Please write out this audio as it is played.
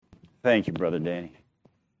Thank you, Brother Danny.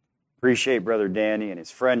 Appreciate Brother Danny and his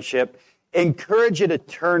friendship. Encourage you to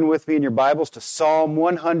turn with me in your Bibles to Psalm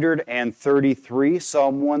 133.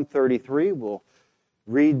 Psalm 133. We'll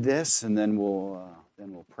read this and then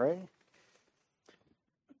we'll pray.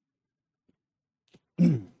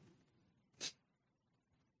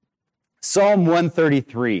 Psalm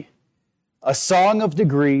 133, a song of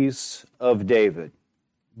degrees of David.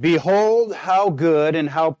 Behold, how good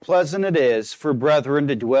and how pleasant it is for brethren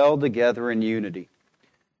to dwell together in unity.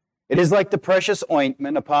 It is like the precious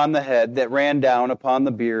ointment upon the head that ran down upon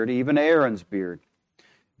the beard, even Aaron's beard,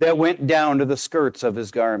 that went down to the skirts of his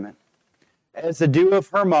garment, as the dew of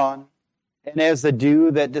Hermon, and as the dew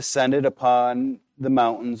that descended upon the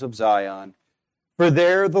mountains of Zion. For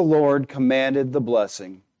there the Lord commanded the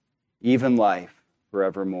blessing, even life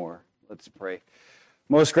forevermore. Let's pray.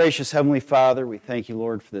 Most gracious Heavenly Father, we thank you,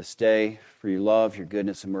 Lord, for this day, for your love, your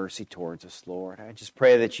goodness, and mercy towards us, Lord. I just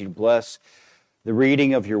pray that you'd bless the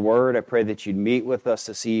reading of your word. I pray that you'd meet with us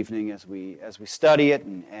this evening as we study it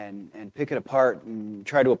and pick it apart and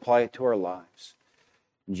try to apply it to our lives.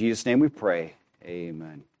 In Jesus' name we pray.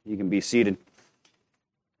 Amen. You can be seated.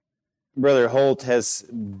 Brother Holt has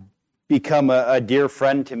become a dear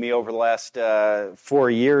friend to me over the last 4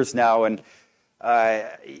 years now, and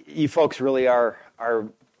you folks really are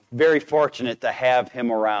very fortunate to have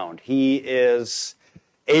him around. He is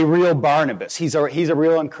a real Barnabas. He's a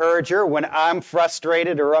real encourager. When I'm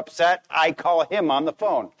frustrated or upset, I call him on the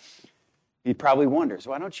phone. He probably wonders,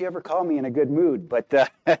 why don't you ever call me in a good mood? But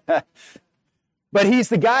he's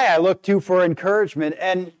the guy I look to for encouragement.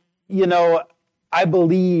 And, you know, I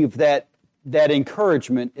believe that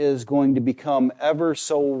encouragement is going to become ever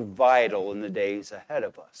so vital in the days ahead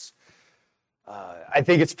of us. I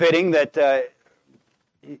think it's fitting that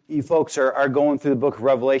you folks are going through the book of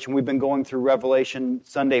Revelation. We've been going through Revelation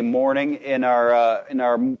Sunday morning in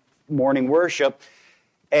our morning worship.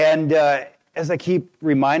 And as I keep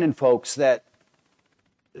reminding folks that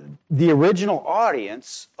the original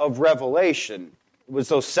audience of Revelation was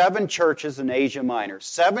those 7 churches in Asia Minor.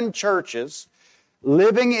 7 churches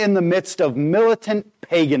living in the midst of militant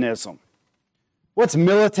paganism. What's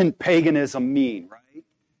militant paganism mean, right?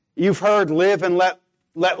 You've heard live and let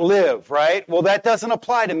live, right? Well, that doesn't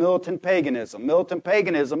apply to militant paganism. Militant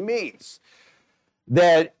paganism means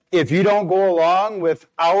that if you don't go along with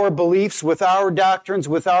our beliefs, with our doctrines,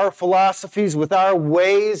 with our philosophies, with our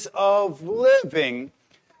ways of living,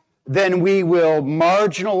 then we will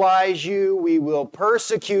marginalize you, we will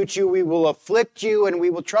persecute you, we will afflict you, and we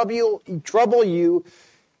will trouble you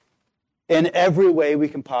in every way we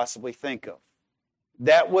can possibly think of.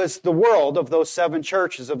 That was the world of those 7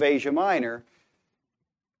 churches of Asia Minor.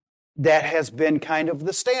 That has been kind of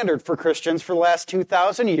the standard for Christians for the last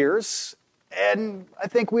 2,000 years. And I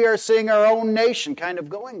think we are seeing our own nation kind of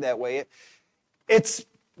going that way. It's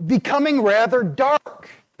becoming rather dark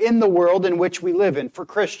in the world in which we live in for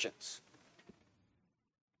Christians.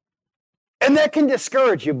 And that can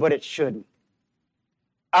discourage you, but it shouldn't.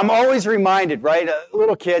 I'm always reminded, right?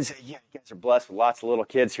 Little kids, yeah, you guys are blessed with lots of little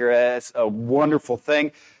kids here. It's a wonderful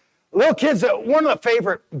thing. Little kids, one of the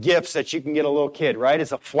favorite gifts that you can get a little kid, right,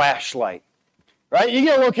 is a flashlight. Right? You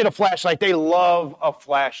get a little kid a flashlight, they love a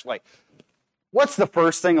flashlight. What's the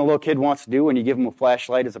first thing a little kid wants to do when you give them a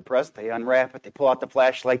flashlight as a present? They unwrap it, they pull out the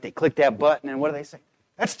flashlight, they click that button, and what do they say?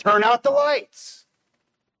 Let's turn out the lights.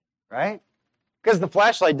 Right? Because the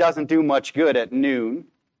flashlight doesn't do much good at noon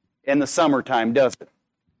in the summertime, does it?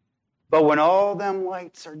 But when all them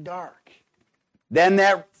lights are dark, then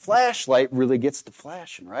that flashlight really gets to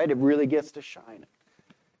flashing, right? It really gets to shining.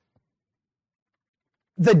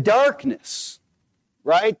 The darkness,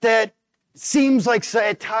 right, that seems like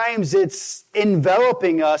at times it's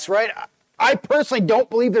enveloping us, right? I personally don't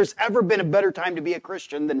believe there's ever been a better time to be a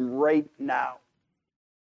Christian than right now.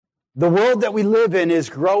 The world that we live in is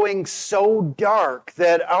growing so dark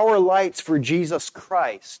that our lights for Jesus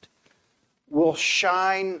Christ will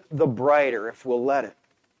shine the brighter if we'll let it.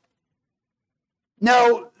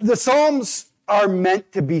 Now, the Psalms are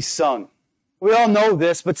meant to be sung. We all know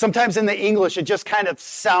this, but sometimes in the English it just kind of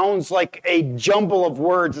sounds like a jumble of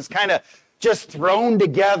words. It's kind of just thrown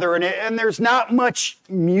together, and there's not much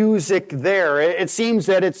music there. It seems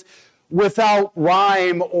that it's without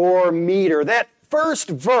rhyme or meter. That first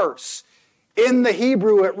verse in the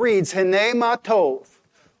Hebrew, it reads, Hene matov.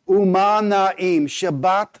 Umanaim,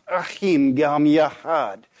 Shabbat Achim Gam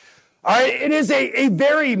Yahad. All right, it is a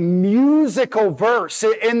very musical verse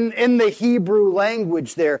in the Hebrew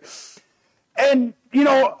language there. And, you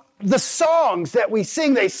know, the songs that we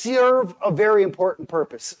sing, they serve a very important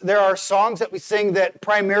purpose. There are songs that we sing that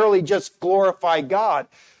primarily just glorify God.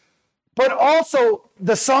 But also,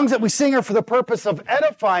 the songs that we sing are for the purpose of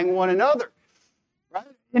edifying one another. Right?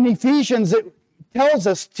 In Ephesians, it tells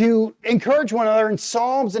us to encourage one another in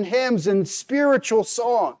psalms and hymns and spiritual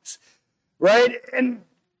songs. Right? And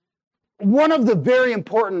one of the very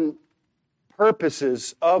important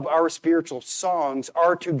purposes of our spiritual songs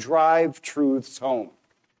are to drive truths home.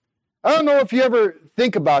 I don't know if you ever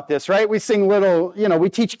think about this, right? We sing we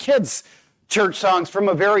teach kids church songs from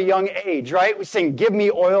a very young age, right? We sing, "Give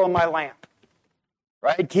me oil in my lamp,"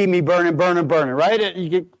 right? "Keep me burning, burning, burning," right?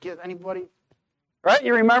 You get anybody, right?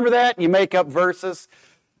 You remember that? You make up verses.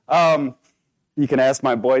 You can ask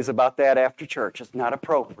my boys about that after church. It's not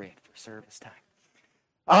appropriate for service time.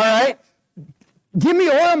 All right. "Give me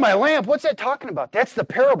oil in my lamp." What's that talking about? That's the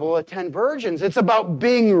parable of 10 virgins. It's about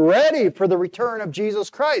being ready for the return of Jesus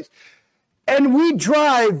Christ. And we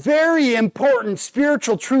drive very important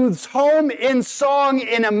spiritual truths home in song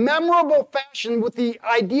in a memorable fashion with the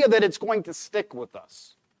idea that it's going to stick with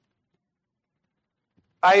us.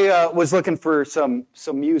 I was looking for some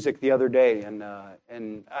music the other day, and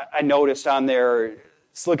I noticed on there,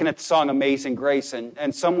 looking at the song "Amazing Grace,"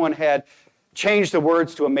 and someone had changed the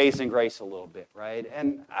words to "Amazing Grace" a little bit, right?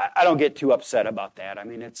 And I don't get too upset about that. I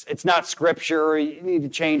mean, it's not scripture. You need to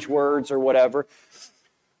change words or whatever.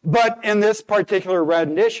 But in this particular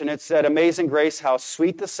rendition, it said, "Amazing grace, how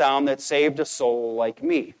sweet the sound that saved a soul like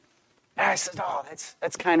me." And I said, "Oh,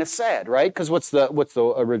 that's kind of sad, right?" Because what's the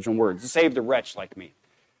original words? "Saved a wretch like me."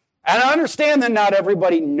 And I understand that not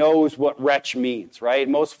everybody knows what wretch means, right?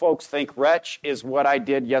 Most folks think wretch is what I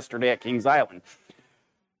did yesterday at Kings Island.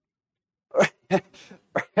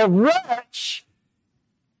 A wretch,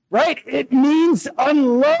 right? It means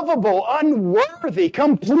unlovable, unworthy,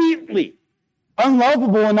 completely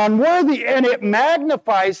unlovable and unworthy, and it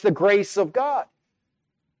magnifies the grace of God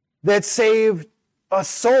that saved a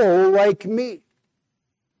soul like me.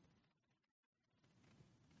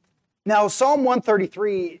 Now, Psalm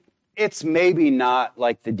 133, it's maybe not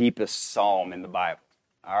like the deepest psalm in the Bible,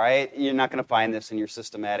 all right? You're not going to find this in your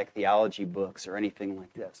systematic theology books or anything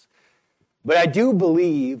like this. But I do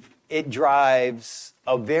believe it drives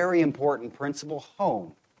a very important principle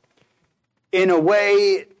home in a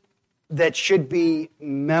way that should be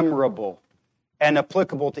memorable and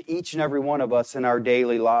applicable to each and every one of us in our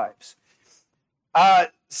daily lives.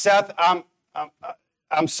 Seth,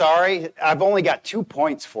 I'm sorry. I've only got 2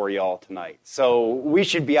 points for you all tonight, so we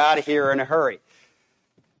should be out of here in a hurry.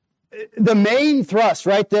 The main thrust,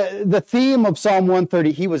 right, the theme of Psalm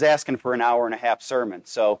 130, he was asking for an hour and a half sermon,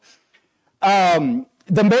 so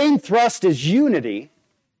the main thrust is unity,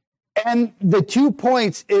 and the 2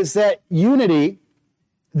 points is that unity,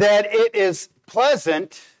 that it is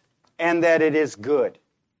pleasant and that it is good.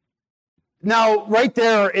 Now, right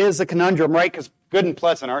there is a conundrum, right? Because good and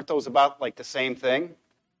pleasant, aren't those about like the same thing?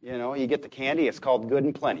 You know, you get the candy, it's called good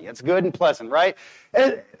and plenty. It's good and pleasant, right?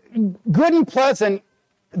 Good and pleasant,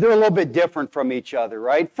 they're a little bit different from each other,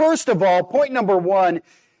 right? First of all, point number one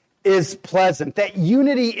is pleasant. That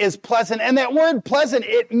unity is pleasant. And that word pleasant,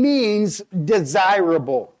 it means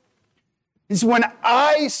desirable. It's when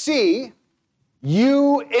I see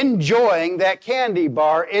you enjoying that candy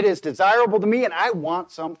bar, it is desirable to me and I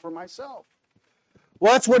want some for myself.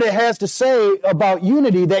 Well, that's what it has to say about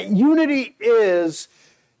unity, that unity is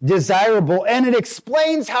desirable, and it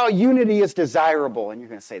explains how unity is desirable. And you're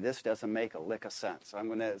going to say, this doesn't make a lick of sense. So I'm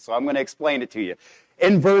going to explain it to you.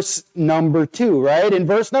 In verse number 2, right? In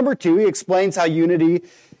verse number 2, he explains how unity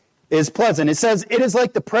is pleasant. It says, "It is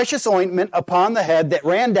like the precious ointment upon the head that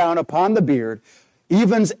ran down upon the beard,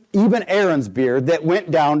 even Aaron's beard that went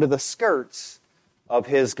down to the skirts of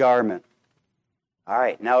his garment." All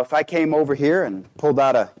right, now if I came over here and pulled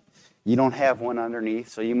out you don't have one underneath,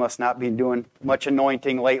 so you must not be doing much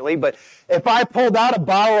anointing lately, but if I pulled out a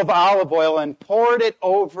bottle of olive oil and poured it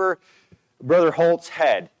over Brother Holt's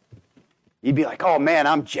head, you'd be like, "Oh man,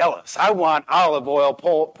 I'm jealous. I want olive oil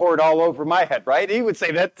poured all over my head," right? He would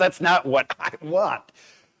say, that's not what I want.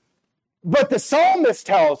 But the psalmist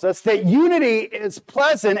tells us that unity is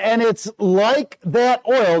pleasant, and it's like that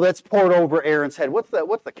oil that's poured over Aaron's head. What's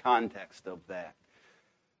the context of that?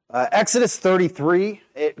 Exodus 33,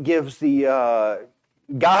 it gives God's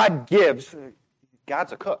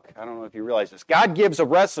a cook. I don't know if you realize this. God gives a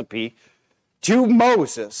recipe to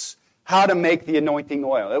Moses how to make the anointing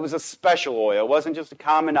oil. It was a special oil. It wasn't just a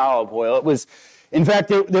common olive oil. It was, in fact,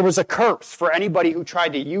 there was a curse for anybody who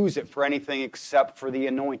tried to use it for anything except for the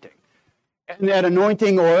anointing. And that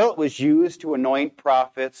anointing oil was used to anoint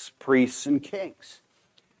prophets, priests, and kings.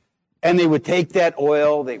 And they would take that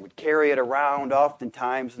oil, they would carry it around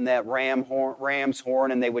oftentimes in that ram's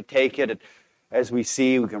horn, and they would take it as we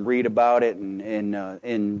see, we can read about it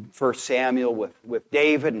in 1 Samuel with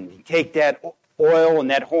David, and you take that oil and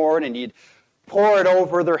that horn and you'd pour it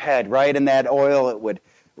over their head, right? And that oil, it would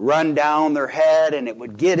run down their head and it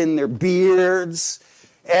would get in their beards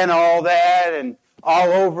and all that and all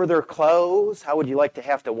over their clothes. How would you like to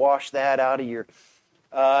have to wash that out of your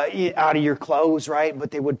clothes, right?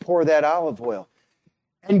 But they would pour that olive oil.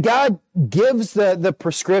 And God gives the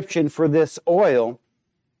prescription for this oil.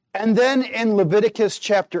 And then in Leviticus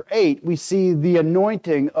chapter 8, we see the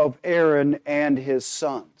anointing of Aaron and his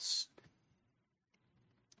sons.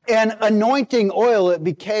 And anointing oil, it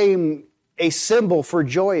became a symbol for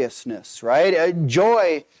joyousness, right?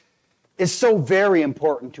 Joy is so very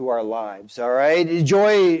important to our lives, all right?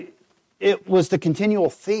 Joy, it was the continual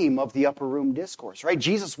theme of the upper room discourse, right?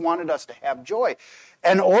 Jesus wanted us to have joy.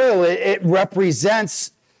 And oil, it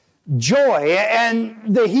represents joy.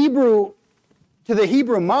 And to the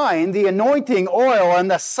Hebrew mind, the anointing oil and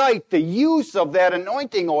the sight, the use of that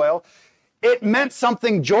anointing oil, it meant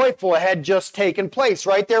something joyful had just taken place,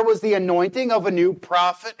 right? There was the anointing of a new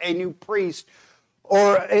prophet, a new priest,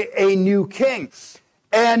 or a new king.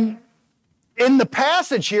 And in the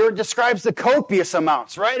passage here, it describes the copious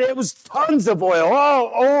amounts, right? It was tons of oil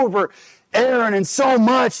all over Aaron, and so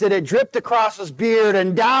much that it dripped across his beard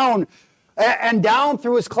and down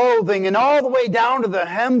through his clothing and all the way down to the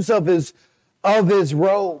hems of his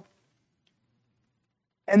robe.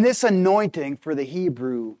 And this anointing for the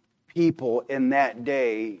Hebrew people in that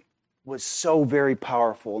day was so very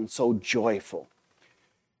powerful and so joyful.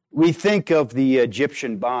 We think of the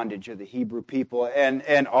Egyptian bondage of the Hebrew people,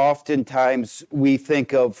 and oftentimes we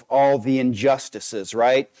think of all the injustices,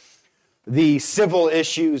 right? The civil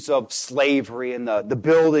issues of slavery and the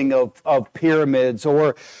building of pyramids,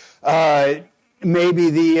 or maybe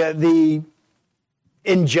the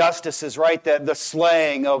injustices, right? The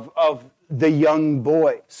slaying of the young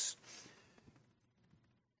boys.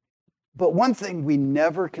 But one thing we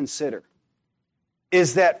never consider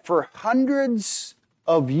is that for hundreds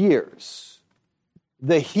of years,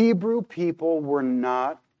 the Hebrew people were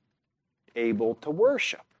not able to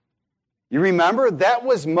worship. You remember, that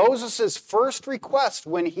was Moses' first request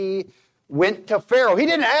when he went to Pharaoh. He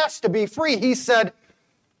didn't ask to be free. He said,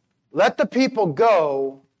 let the people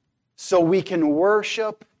go so we can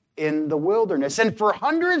worship in the wilderness. And for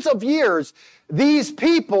hundreds of years, these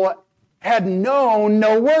people had known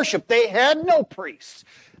no worship. They had no priests.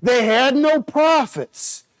 They had no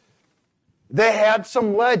prophets. They had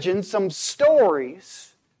some legends, some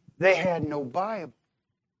stories. They had no Bible.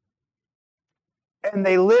 And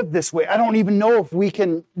they lived this way. I don't even know if we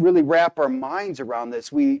can really wrap our minds around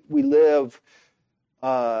this. We live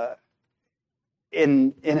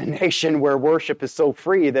in a nation where worship is so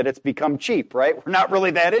free that it's become cheap, right? We're not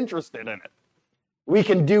really that interested in it. We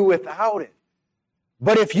can do without it.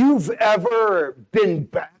 But if you've ever been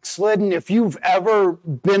backslidden, if you've ever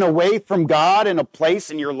been away from God in a place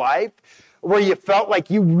in your life where you felt like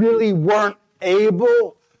you really weren't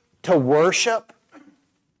able to worship,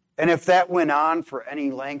 and if that went on for any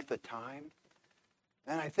length of time,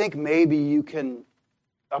 then I think maybe you can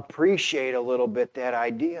appreciate a little bit that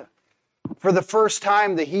idea. For the first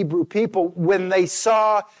time, the Hebrew people, when they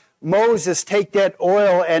saw Moses take that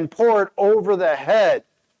oil and pour it over the head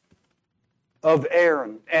of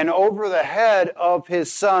Aaron and over the head of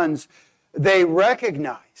his sons, they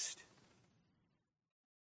recognized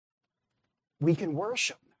we can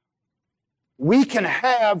worship. We can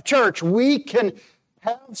have church. We can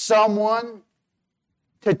have someone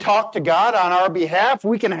to talk to God on our behalf.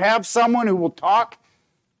 We can have someone who will talk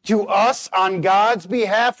to us on God's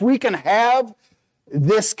behalf. We can have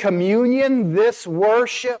this communion, this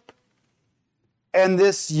worship, and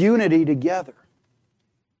this unity together. It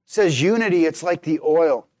says unity, it's like the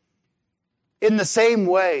oil. In the same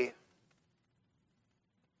way,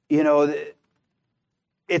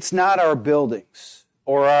 it's not our buildings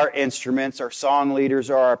or our instruments, our song leaders,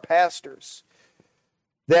 or our pastors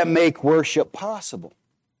that make worship possible.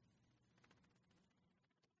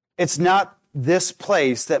 It's not this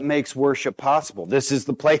place that makes worship possible. This is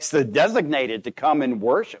the place that's designated to come and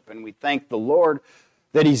worship, and we thank the Lord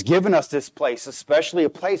that He's given us this place, especially a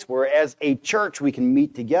place where as a church we can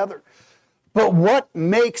meet together. But what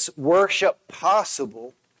makes worship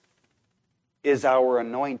possible is our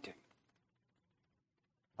anointing.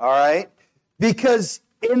 All right? Because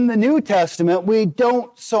in the New Testament, we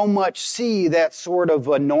don't so much see that sort of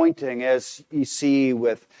anointing as you see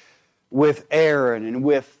with Aaron and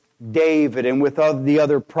with David and with the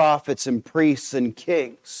other prophets and priests and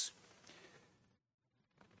kings.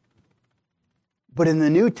 But in the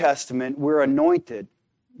New Testament, we're anointed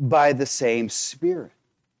by the same Spirit.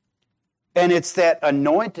 And it's that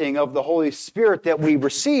anointing of the Holy Spirit that we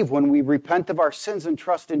receive when we repent of our sins and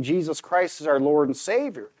trust in Jesus Christ as our Lord and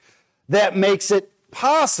Savior that makes it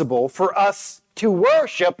possible for us to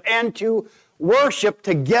worship and to worship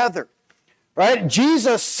together. Right?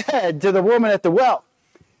 Jesus said to the woman at the well,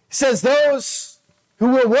 he says, those who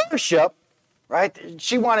will worship, right?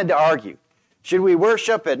 She wanted to argue. Should we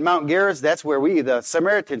worship at Mount Gerizim? That's where the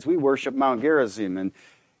Samaritans, we worship Mount Gerizim.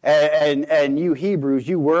 And you Hebrews,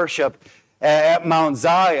 you worship at Mount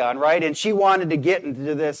Zion, right? And she wanted to get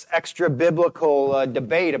into this extra biblical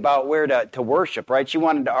debate about where to worship, right? She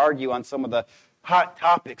wanted to argue on some of the hot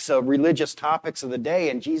topics, religious topics of the day.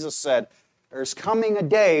 And Jesus said, there's coming a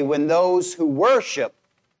day when those who worship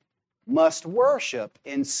must worship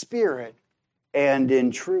in spirit and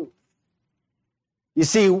in truth. You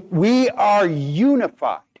see, we are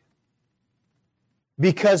unified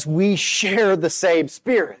because we share the same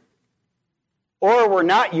Spirit. Or we're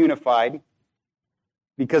not unified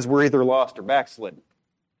because we're either lost or backslidden.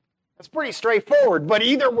 That's pretty straightforward, but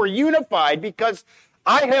either we're unified because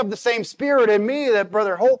I have the same Spirit in me that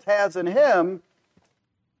Brother Holt has in him,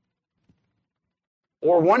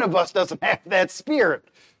 or one of us doesn't have that Spirit,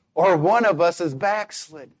 or one of us is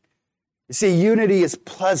backslidden. You see, unity is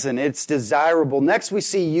pleasant, it's desirable. Next we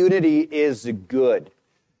see unity is good.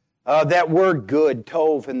 That word good,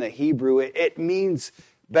 tov in the Hebrew, it means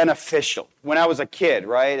beneficial. When I was a kid,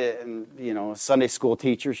 right, and Sunday school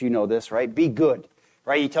teachers, you know this, right? Be good,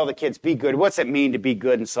 right? You tell the kids, be good. What's it mean to be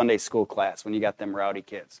good in Sunday school class when you got them rowdy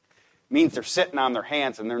kids? It means they're sitting on their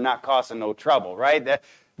hands and they're not causing no trouble, right?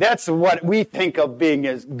 That's what we think of being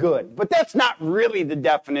as good. But that's not really the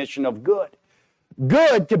definition of good.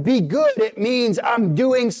 Good, to be good, it means I'm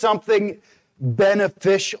doing something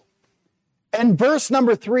beneficial. And verse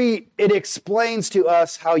number 3, it explains to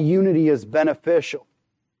us how unity is beneficial.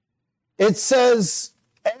 It says,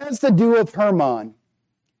 as the dew of Hermon,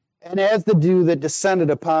 and as the dew that descended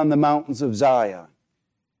upon the mountains of Zion.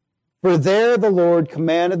 For there the Lord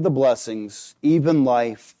commanded the blessings, even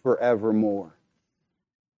life forevermore.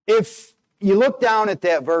 If you look down at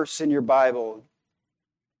that verse in your Bible,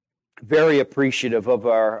 very appreciative of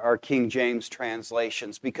our King James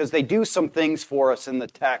translations, because they do some things for us in the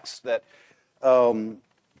text that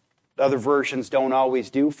other versions don't always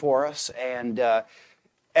do for us, and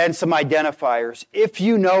some identifiers. If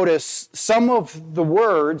you notice, some of the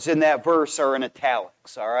words in that verse are in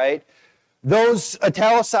italics, all right? Those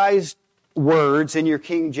italicized words in your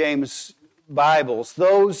King James Bibles,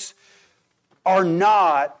 those are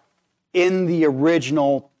not in the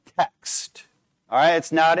original text, all right?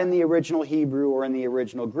 It's not in the original Hebrew or in the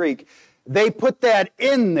original Greek. They put that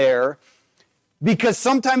in there because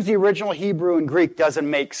sometimes the original Hebrew and Greek doesn't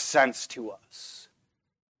make sense to us.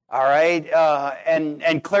 All right?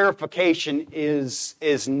 And clarification is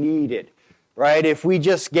needed. Right? If we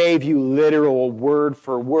just gave you literal word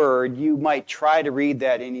for word, you might try to read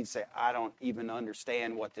that and you'd say, I don't even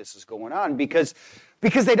understand what this is going on. Because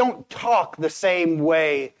they don't talk the same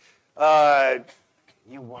way.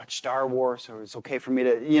 You watch Star Wars, or it's okay for me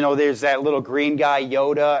to, there's that little green guy,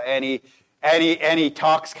 Yoda, and he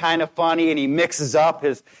talks kind of funny, and he mixes up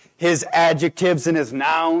his adjectives and his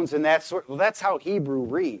nouns and that sort. Well, that's how Hebrew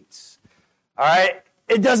reads. All right?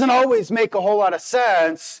 It doesn't always make a whole lot of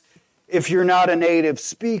sense if you're not a native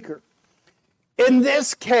speaker. In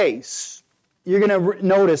this case, you're going to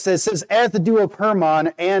notice it says, as the dew of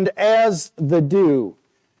Hermon, and as the dew.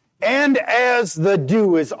 And as the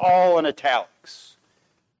dew is all in italics.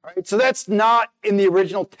 All right? So that's not in the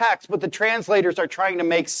original text, but the translators are trying to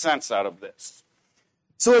make sense out of this.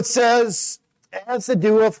 So it says, as the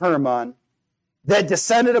dew of Hermon that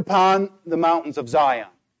descended upon the mountains of Zion.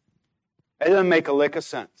 It doesn't make a lick of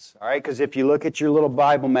sense, all right? Because if you look at your little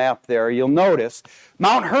Bible map there, you'll notice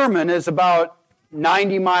Mount Hermon is about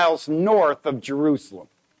 90 miles north of Jerusalem.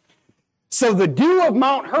 So the dew of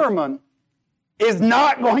Mount Hermon is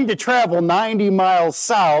not going to travel 90 miles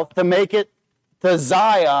south to make it to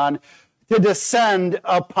Zion to descend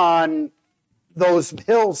upon those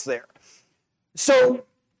hills there. So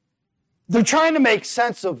they're trying to make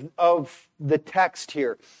sense of the text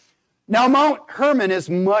here. Now, Mount Hermon is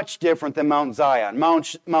much different than Mount Zion.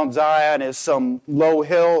 Mount Zion is some low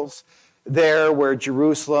hills there where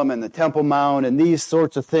Jerusalem and the Temple Mount and these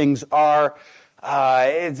sorts of things are.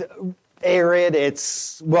 It's arid.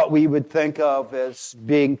 It's what we would think of as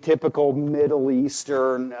being typical Middle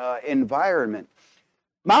Eastern environment.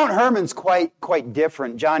 Mount Hermon's quite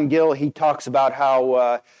different. John Gill, he talks about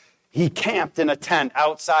how he camped in a tent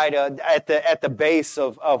outside at the base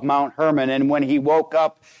of Mount Hermon, and when he woke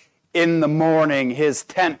up in the morning, his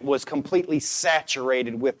tent was completely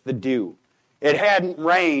saturated with the dew. It hadn't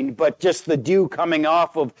rained, but just the dew coming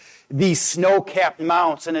off of these snow-capped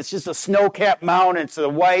mountains. And it's just a snow-capped mountain. It's the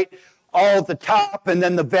white all at the top, and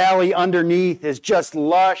then the valley underneath is just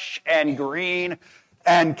lush and green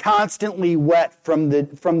and constantly wet from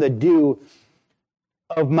the dew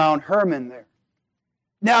of Mount Hermon there.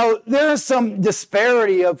 Now, there is some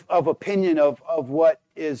disparity of opinion of what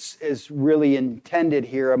is really intended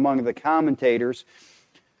here among the commentators.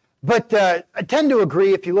 But I tend to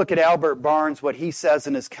agree, if you look at Albert Barnes, what he says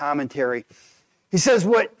in his commentary. He says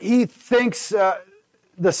what he thinks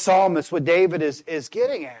the psalmist, what David is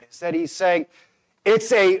getting at, is that he's saying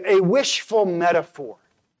it's a wishful metaphor.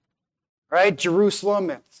 Right? Jerusalem,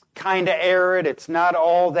 it's kind of arid. It's not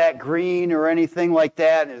all that green or anything like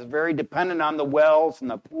that. It's very dependent on the wells and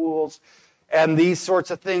the pools and these sorts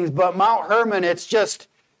of things. But Mount Hermon, it's just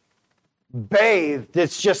bathed.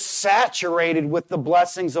 It's just saturated with the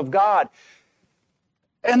blessings of God.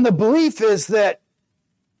 And the belief is that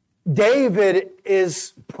David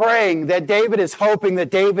is praying, that David is hoping,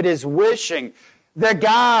 that David is wishing that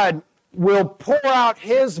God will pour out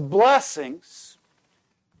his blessings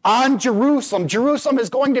on Jerusalem. Jerusalem is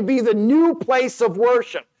going to be the new place of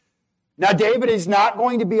worship. Now, David is not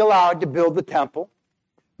going to be allowed to build the temple,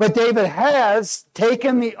 but David has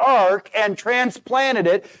taken the ark and transplanted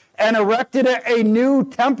it and erected a new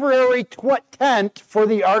temporary tent for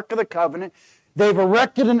the Ark of the Covenant. They've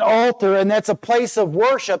erected an altar, and that's a place of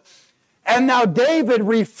worship. And now David,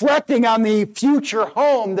 reflecting on the future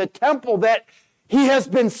home, the temple that he has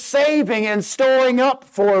been saving and storing up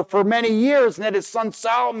for many years, and that his son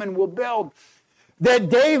Solomon will build, that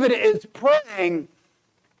David is praying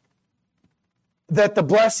that the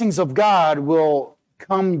blessings of God will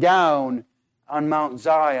come down on Mount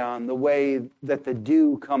Zion the way that the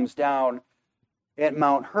dew comes down at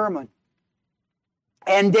Mount Hermon.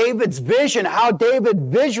 And David's vision, how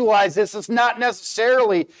David visualized this, is not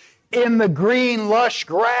necessarily in the green, lush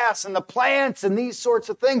grass and the plants and these sorts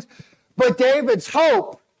of things. But David's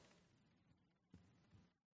hope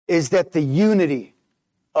is that the unity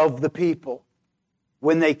of the people,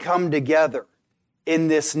 when they come together in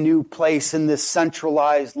this new place, in this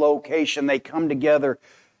centralized location, they come together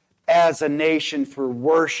as a nation for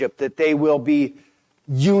worship, that they will be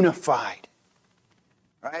unified.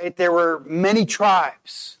 Right? There were many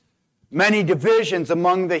tribes, many divisions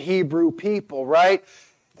among the Hebrew people, right?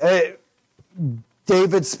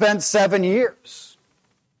 David spent 7 years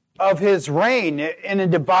of his reign in a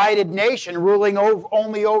divided nation, ruling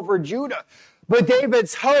only over Judah. But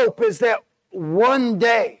David's hope is that one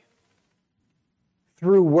day,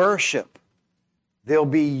 through worship, there'll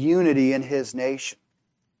be unity in his nation.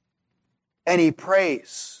 And he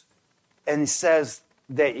prays and says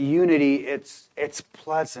that unity, it's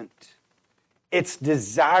pleasant. It's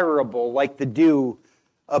desirable, like the dew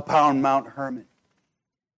upon Mount Hermon.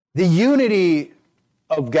 The unity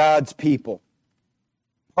of God's people,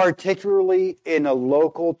 particularly in a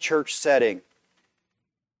local church setting,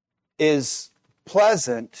 is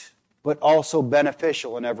pleasant, but also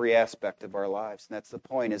beneficial in every aspect of our lives. And that's the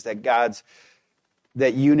point, is that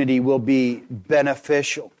that unity will be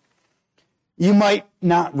beneficial. You might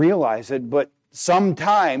not realize it, but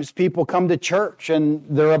sometimes people come to church and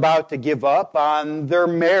they're about to give up on their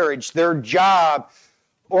marriage, their job,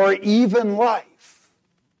 or even life.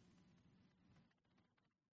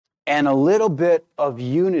 And a little bit of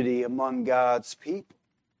unity among God's people,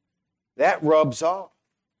 that rubs off.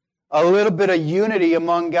 A little bit of unity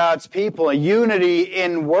among God's people, a unity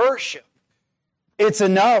in worship. It's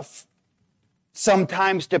enough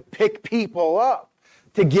sometimes to pick people up,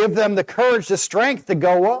 to give them the courage, the strength to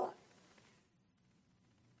go on.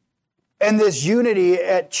 And this unity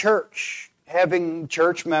at church, having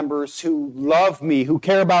church members who love me, who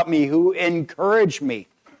care about me, who encourage me,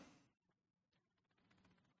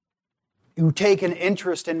 who take an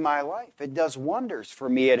interest in my life, it does wonders for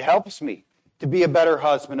me. It helps me to be a better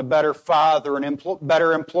husband, a better father,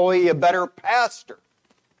 better employee, a better pastor.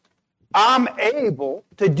 I'm able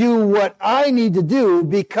to do what I need to do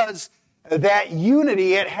because that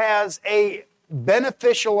unity, it has a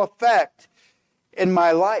beneficial effect in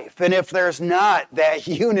my life. And if there's not that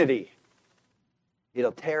unity,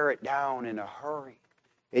 it'll tear it down in a hurry.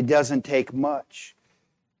 It doesn't take much.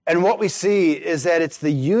 And what we see is that it's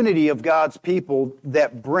the unity of God's people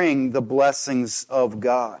that bring the blessings of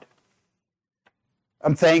God.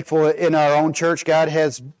 I'm thankful in our own church, God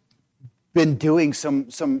has been doing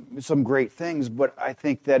some great things, but I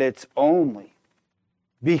think that it's only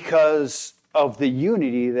because of the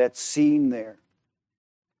unity that's seen there.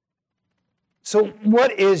 So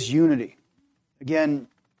what is unity? Again,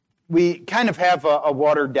 we kind of have a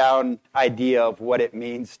watered down idea of what it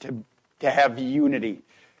means to have unity.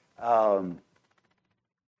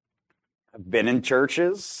 I've been in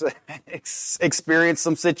churches, experienced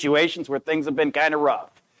some situations where things have been kind of rough,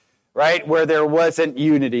 right? Where there wasn't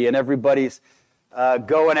unity and everybody's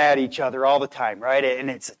going at each other all the time, right? And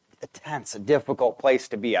it's a tense, a difficult place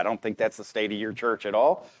to be. I don't think that's the state of your church at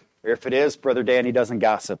all. If it is, Brother Danny doesn't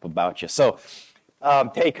gossip about you. So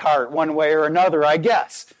take heart one way or another, I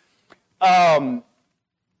guess. But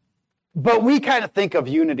we kind of think of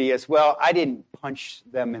unity as, well, I didn't punch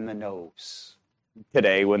them in the nose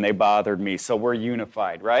today when they bothered me, so we're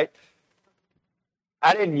unified, right?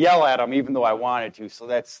 I didn't yell at them even though I wanted to, so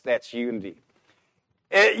that's unity.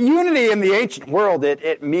 Unity in the ancient world,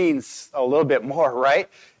 it means a little bit more, right?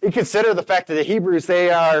 You consider the fact that the Hebrews,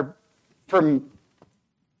 they are from,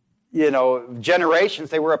 generations,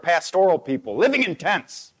 they were a pastoral people, living in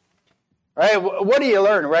tents, right? What do you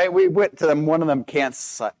learn, right? We went to one of them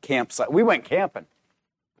campsite. We went camping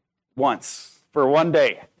once for one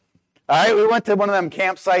day. All right, we went to one of them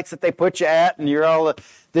campsites that they put you at, and you're all,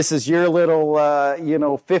 this is your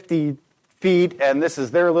little, 50 feet, and this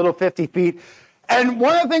is their little 50 feet. And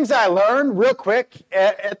one of the things I learned real quick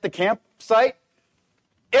at the campsite,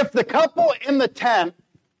 if the couple in the tent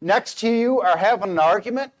next to you are having an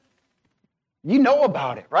argument, you know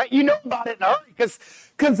about it, right? You know about it because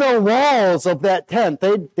the walls of that tent,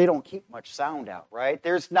 they don't keep much sound out, right?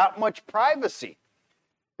 There's not much privacy.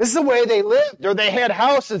 This is the way they lived, or they had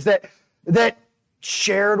houses that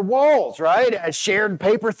shared walls, right? Shared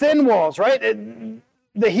paper-thin walls, right?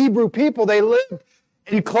 The Hebrew people, they lived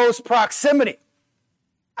in close proximity.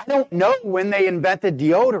 I don't know when they invented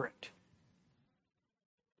deodorant.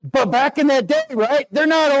 But back in that day, right, they're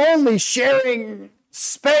not only sharing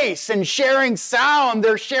space and sharing sound,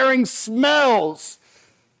 they're sharing smells.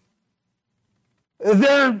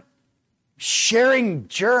 They're sharing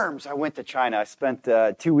germs. I went to China. I spent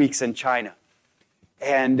 2 weeks in China.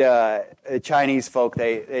 And Chinese folk,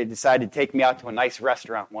 they decided to take me out to a nice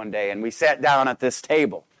restaurant one day. And we sat down at this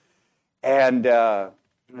table. And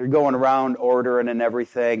we're going around ordering and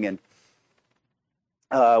everything. And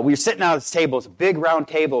we were sitting out at this table. It was a big round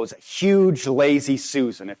table. It was a huge Lazy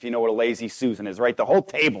Susan, if you know what a Lazy Susan is, right? The whole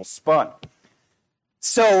table spun.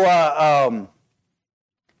 So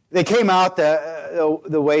they came out, the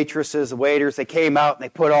waitresses, the waiters, they came out and they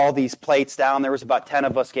put all these plates down. There was about 10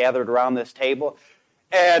 of us gathered around this table.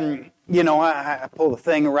 And, I pull the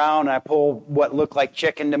thing around and I pull what looked like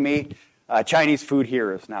chicken to me. Chinese food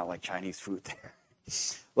here is not like Chinese food there.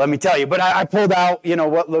 Let me tell you. But I pulled out,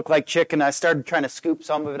 what looked like chicken. I started trying to scoop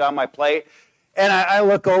some of it on my plate. And I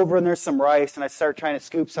look over and there's some rice. And I start trying to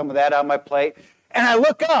scoop some of that on my plate. And I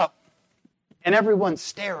look up and everyone's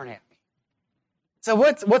staring at me. So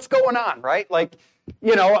what's going on, right? Like,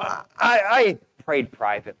 I prayed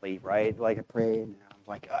privately, right? Like I prayed.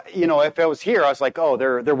 Like, if I was here, I was like, oh,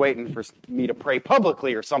 they're waiting for me to pray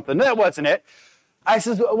publicly or something. That wasn't it. I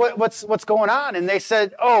said, what's going on? And they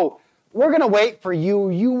said, oh, we're going to wait for you.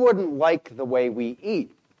 You wouldn't like the way we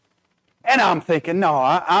eat. And I'm thinking, no,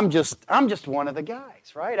 I'm just one of the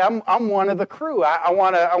guys, right? I'm one of the crew. I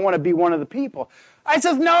want to be one of the people. I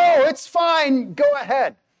said, no, it's fine. Go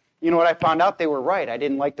ahead. You know what I found out? They were right. I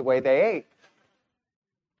didn't like the way they ate.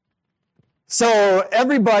 So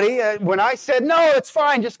everybody, when I said, no, it's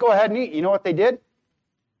fine, just go ahead and eat, you know what they did?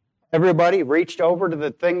 Everybody reached over to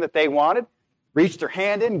the thing that they wanted, reached their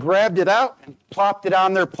hand in, grabbed it out, and plopped it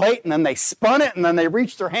on their plate, and then they spun it, and then they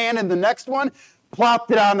reached their hand in the next one,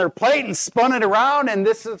 plopped it on their plate, and spun it around, and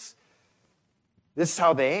this is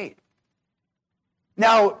how they ate.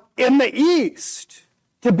 Now, in the East,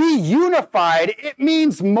 to be unified, it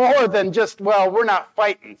means more than just, well, we're not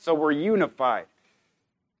fighting, so we're unified.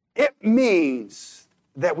 It means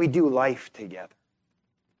that we do life together.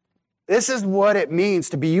 This is what it means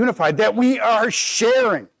to be unified, that we are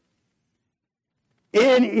sharing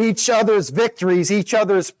in each other's victories, each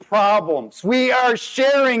other's problems. We are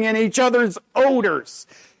sharing in each other's odors,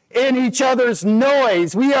 in each other's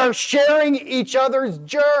noise. We are sharing each other's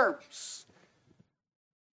germs.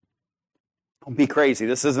 Don't be crazy.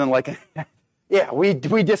 This isn't like yeah, we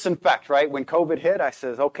disinfect, right? When COVID hit, I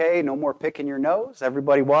says, okay, no more picking your nose.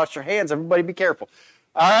 Everybody wash your hands. Everybody be careful.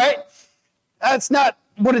 All right? That's not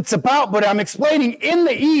what it's about, but I'm explaining in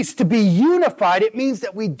the East, to be unified, it means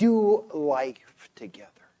that we do life together.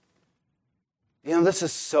 This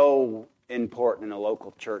is so important in a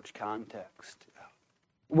local church context.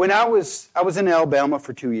 When I was in Alabama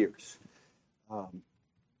for 2 years.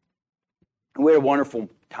 We had a wonderful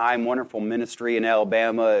time, wonderful ministry in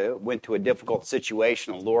Alabama. Went to a difficult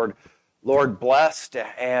situation. The Lord blessed,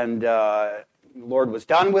 and the Lord was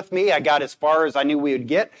done with me. I got as far as I knew we would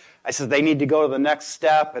get. I said, they need to go to the next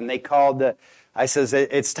step. And they called I says,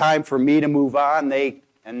 it's time for me to move on.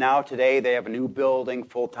 And now today they have a new building,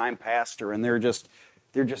 full-time pastor, and they're just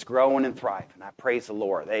growing and thriving. I praise the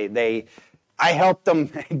Lord. I helped them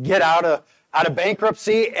get out of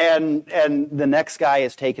bankruptcy, and the next guy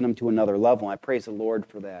is taking them to another level. I praise the Lord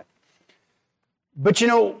for that. But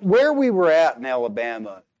where we were at in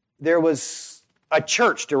Alabama, there was a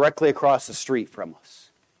church directly across the street from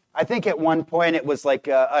us. I think at one point it was like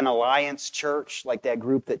an alliance church, like that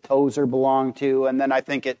group that Tozer belonged to, and then I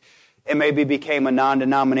think it maybe became a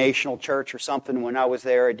non-denominational church or something. When I was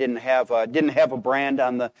there, it didn't have a brand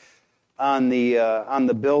on the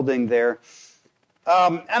building there.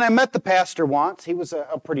 And I met the pastor once. He was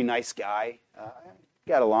a pretty nice guy.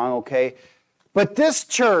 Got along okay. But this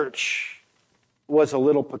church was a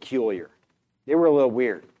little peculiar. They were a little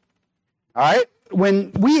weird. All right?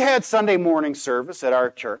 When we had Sunday morning service at our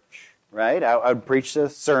church, right, I would preach the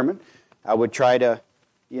sermon. I would try to,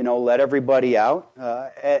 let everybody out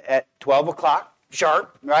at 12 o'clock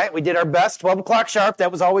sharp, right? We did our best, 12 o'clock sharp.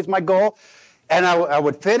 That was always my goal. And I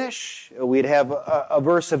would finish. We'd have a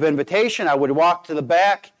verse of invitation. I would walk to the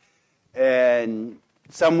back, and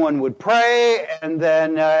someone would pray, and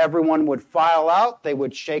then everyone would file out. They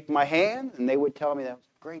would shake my hand, and they would tell me that was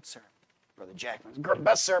a great sermon, Brother Jackman. It was the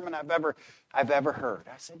best sermon I've ever heard.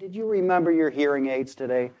 I said, did you remember your hearing aids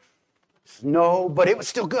today? He said, no, but it was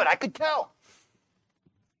still good. I could tell.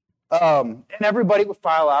 And everybody would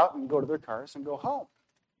file out and go to their cars and go home.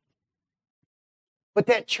 But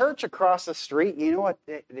that church across the street, you know what?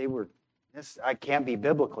 They were, I can't be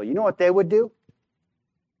biblical. You know what they would do?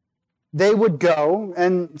 They would go,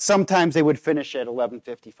 and sometimes they would finish at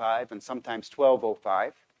 11:55 and sometimes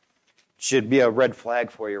 12:05. Should be a red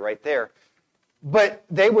flag for you right there. But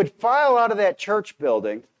they would file out of that church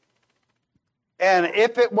building, and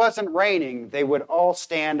if it wasn't raining, they would all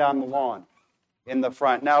stand on the lawn in the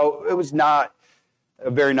front. Now, it was not a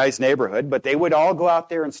very nice neighborhood, but they would all go out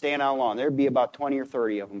there and stand on the lawn. There'd be about 20 or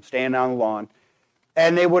 30 of them standing on the lawn.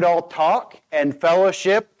 And they would all talk and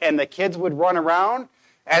fellowship, and the kids would run around,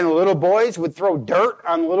 and the little boys would throw dirt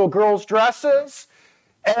on the little girls' dresses,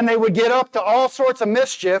 and they would get up to all sorts of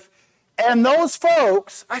mischief. And those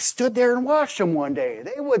folks, I stood there and watched them one day.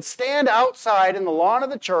 They would stand outside in the lawn of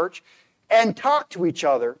the church and talk to each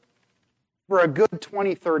other for a good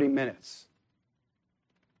 20, 30 minutes.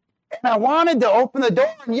 And I wanted to open the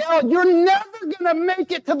door and yell, you're never going to make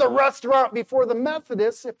it to the restaurant before the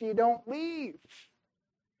Methodists if you don't leave.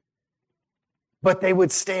 But they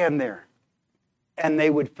would stand there and they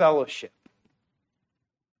would fellowship.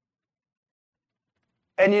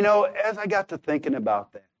 And as I got to thinking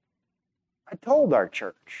about that, I told our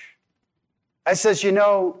church, I says,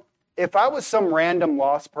 if I was some random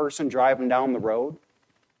lost person driving down the road,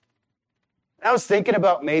 and I was thinking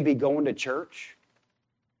about maybe going to church,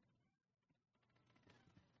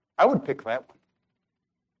 I would pick that one.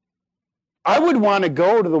 I would want to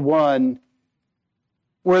go to the one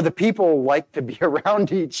where the people like to be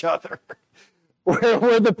around each other,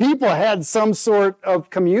 where the people had some sort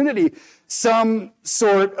of community, some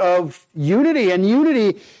sort of unity. And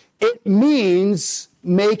unity, it means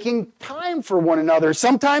making time for one another.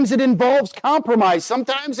 Sometimes it involves compromise.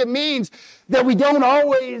 Sometimes it means that we don't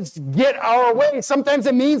always get our way. Sometimes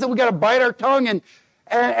it means that we got to bite our tongue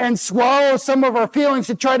and swallow some of our feelings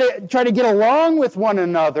to try to get along with one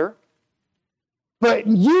another. But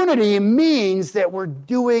unity means that we're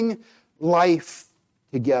doing life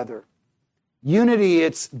together. Unity,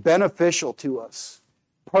 it's beneficial to us,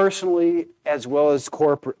 personally as well as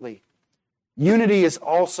corporately. Unity is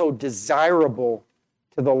also desirable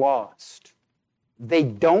to the lost. They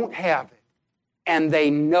don't have it, and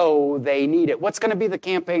they know they need it. What's going to be the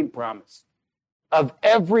campaign promise of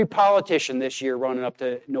every politician this year running up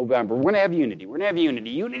to November? We're going to have unity. We're going to have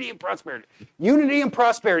unity. Unity and prosperity. Unity and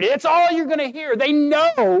prosperity. It's all you're going to hear. They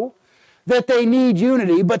know that they need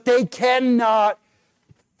unity, but they cannot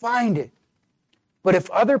find it. But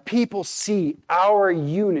if other people see our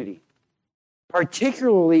unity,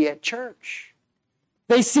 particularly at church,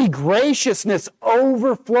 they see graciousness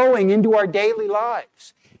overflowing into our daily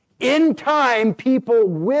lives. In time, people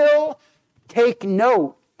will take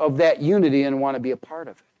note of that unity and want to be a part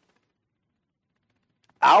of it.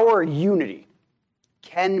 Our unity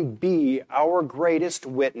can be our greatest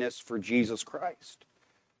witness for Jesus Christ.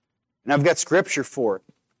 And I've got scripture for it.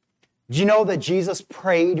 Do you know that Jesus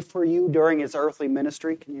prayed for you during his earthly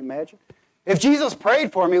ministry? Can you imagine? If Jesus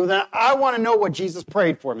prayed for me, well, then I want to know what Jesus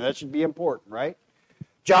prayed for me. That should be important, right?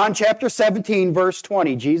 John chapter 17, verse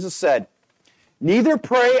 20, Jesus said, "Neither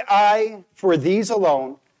pray I for these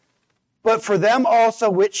alone, but for them also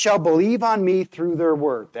which shall believe on me through their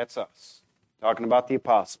word. That's us, talking about the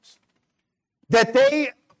apostles. That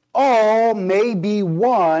they all may be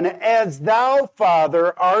one, as thou,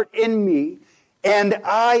 Father, art in me, and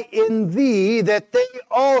I in thee, that they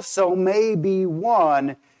also may be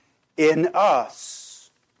one in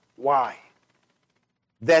us. Why?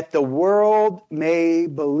 That the world may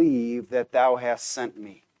believe that thou hast sent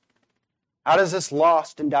me. How does this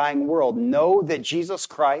lost and dying world know that Jesus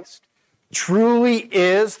Christ truly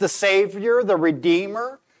is the Savior, the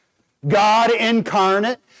Redeemer, God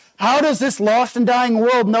incarnate? How does this lost and dying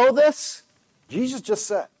world know this? Jesus just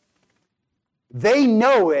said. They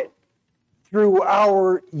know it through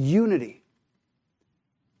our unity.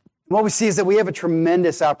 What we see is that we have a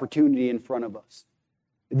tremendous opportunity in front of us.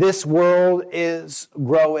 This world is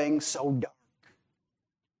growing so dark.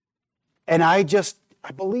 And I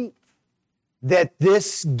believe that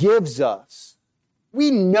this gives us,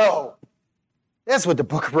 we know, that's what the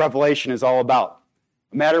book of Revelation is all about.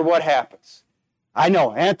 No matter what happens. I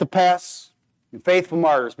know Antipas, the faithful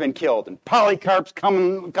martyr, has been killed, and Polycarp's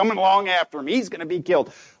coming along after him. He's going to be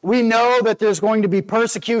killed. We know that there's going to be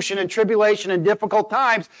persecution and tribulation and difficult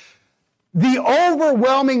times. The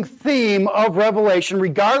overwhelming theme of Revelation,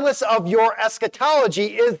 regardless of your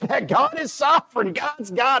eschatology, is that God is sovereign.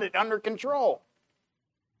 God's got it under control.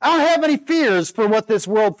 I don't have any fears for what this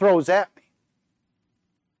world throws at me.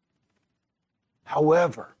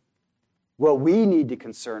 However, what we need to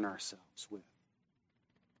concern ourselves with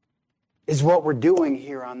is what we're doing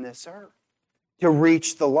here on this earth to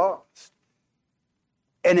reach the lost.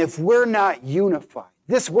 And if we're not unified,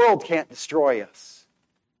 this world can't destroy us,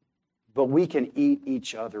 but we can eat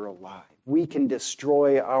each other alive. We can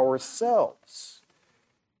destroy ourselves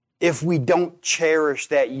if we don't cherish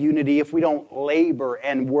that unity, if we don't labor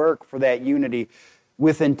and work for that unity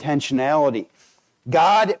with intentionality.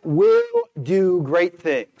 God will do great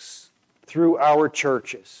things through our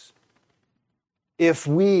churches if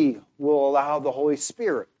we will allow the Holy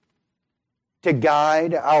Spirit to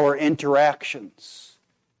guide our interactions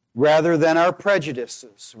rather than our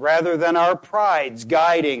prejudices, rather than our prides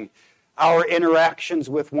guiding our interactions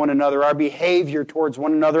with one another, our behavior towards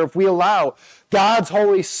one another. If we allow God's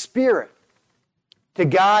Holy Spirit to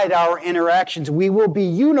guide our interactions, we will be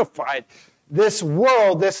unified. This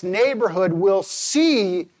world, this neighborhood will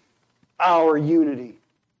see our unity,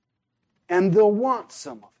 and they'll want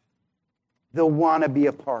some of it. They'll want to be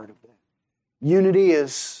a part of it. Unity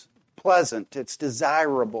is pleasant, it's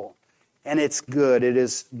desirable, and it's good. It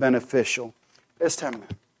is beneficial. This time,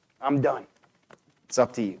 I'm done. It's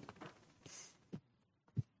up to you.